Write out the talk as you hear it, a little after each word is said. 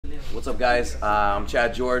What's up, guys? I'm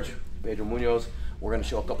Chad George, Pedro Munoz. We're going to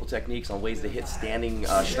show a couple techniques on ways to hit standing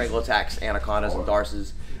strangle attacks, anacondas, and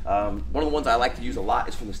darces. One of the ones I like to use a lot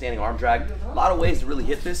is from the standing arm drag. A lot of ways to really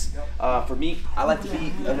hit this. For me, I like to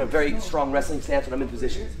be in a very strong wrestling stance when I'm in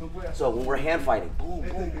position. So when we're hand fighting, boom,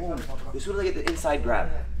 boom, boom. As soon as I get the inside grab,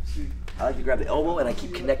 I like to grab the elbow and I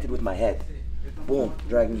keep connected with my head. Boom,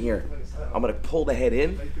 dragging here. I'm going to pull the head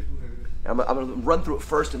in. I'm going to run through it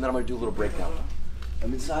first, and then I'm going to do a little breakdown.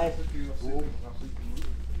 I'm inside. Boom.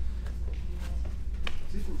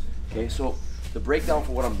 Okay, so the breakdown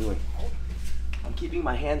for what I'm doing. I'm keeping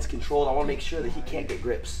my hands controlled. I want to make sure that he can't get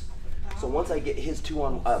grips. So once I get his two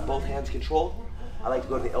on both hands controlled, I like to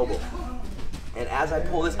go to the elbow. And as I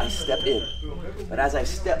pull this, I step in. But as I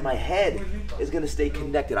step, my head is going to stay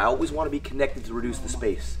connected. I always want to be connected to reduce the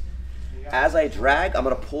space. As I drag, I'm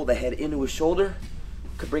going to pull the head into his shoulder,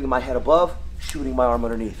 bringing my head above, shooting my arm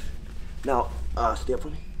underneath. Now, stay up for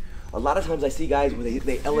me. A lot of times I see guys where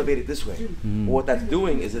they elevate it this way. Well, what that's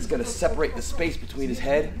doing is it's going to separate the space between his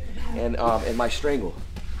head and my strangle.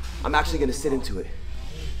 I'm actually going to sit into it.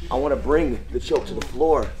 I want to bring the choke to the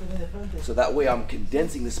floor, so that way I'm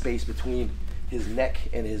condensing the space between his neck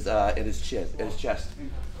and his chin and his chest.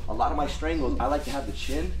 A lot of my strangles, I like to have the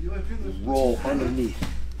chin roll underneath.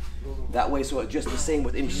 That way, so it's just the same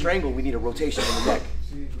with any strangle, we need a rotation in the neck.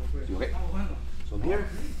 Okay? So I'm here,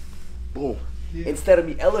 boom. Instead of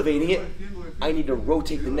me elevating it, I need to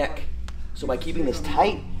rotate the neck. So by keeping this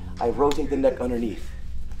tight, I rotate the neck underneath.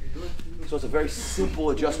 So it's a very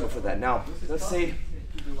simple adjustment for that. Now, let's say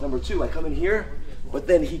number two, I come in here, but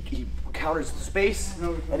then he counters the space,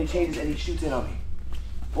 and he changes and he shoots in on me.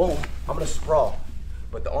 Boom, I'm gonna sprawl,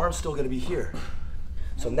 but the arm's still gonna be here.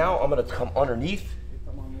 So now I'm gonna come underneath,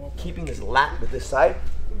 keeping this lat with this side.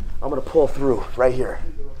 I'm gonna pull through right here.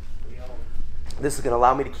 This is gonna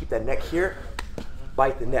allow me to keep that neck here,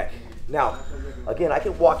 bite the neck. Now, again, I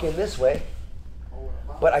can walk in this way,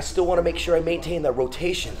 but I still wanna make sure I maintain that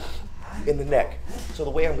rotation in the neck. So the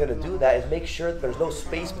way I'm gonna do that is make sure that there's no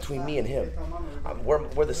space between me and him.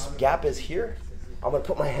 Where this gap is here, I'm gonna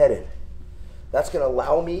put my head in. That's gonna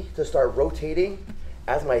allow me to start rotating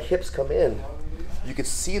as my hips come in. You can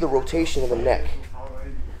see the rotation in the neck.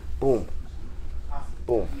 Boom,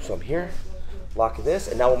 boom. So I'm here, locking this,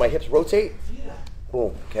 and now when my hips rotate,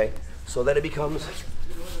 boom, okay? So then it becomes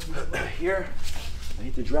here, I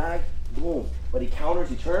hit the drag, boom. But he counters,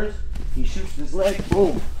 he turns, he shoots his leg,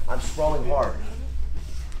 boom. I'm sprawling hard.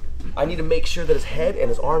 I need to make sure that his head and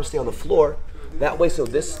his arms stay on the floor. That way, so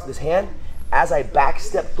this hand, as I back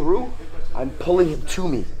step through, I'm pulling him to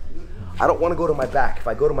me. I don't want to go to my back. If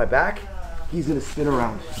I go to my back, he's gonna spin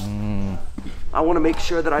around. I want to make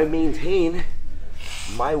sure that I maintain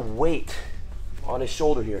my weight on his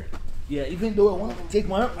shoulder here. Yeah, even though I want to take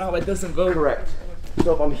my arm out, it doesn't go. Correct.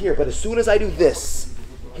 So if I'm here, but as soon as I do this,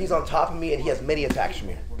 he's on top of me and he has many attacks from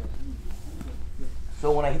here.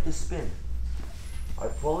 So when I hit the spin, I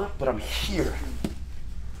pull it, but I'm here,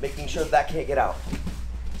 making sure that can't get out.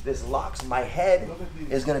 This locks, my head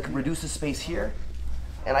is gonna reduce the space here,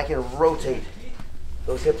 and I can rotate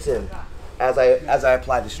those hips in as I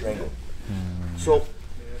apply the strangle. So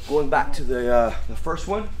going back to the first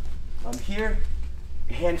one, I'm here,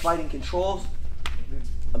 hand fighting controls,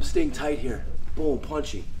 I'm staying tight here, boom,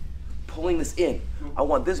 punching, pulling this in. I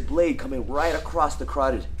want this blade coming right across the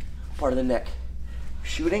carotid part of the neck.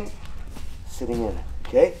 Shooting, sitting in,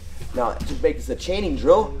 okay? Now to make this a chaining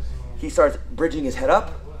drill, he starts bridging his head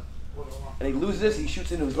up, and he loses this, he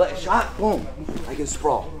shoots into his leg, shot, boom, I can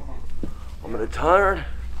sprawl. I'm gonna turn,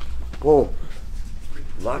 boom,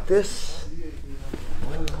 lock this,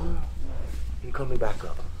 and coming back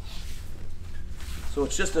up. So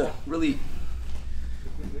it's just a really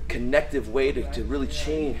connective way to really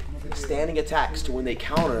chain standing attacks to when they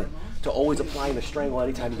counter, to always applying the strangle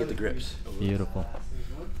anytime you get the grips. Beautiful.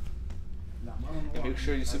 And make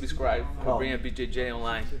sure you subscribe to Cobrinha BJJ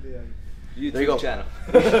online YouTube channel.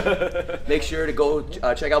 Make sure to go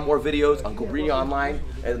check out more videos on Cobrinha online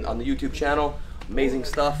and on the YouTube channel. Amazing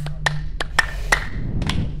stuff.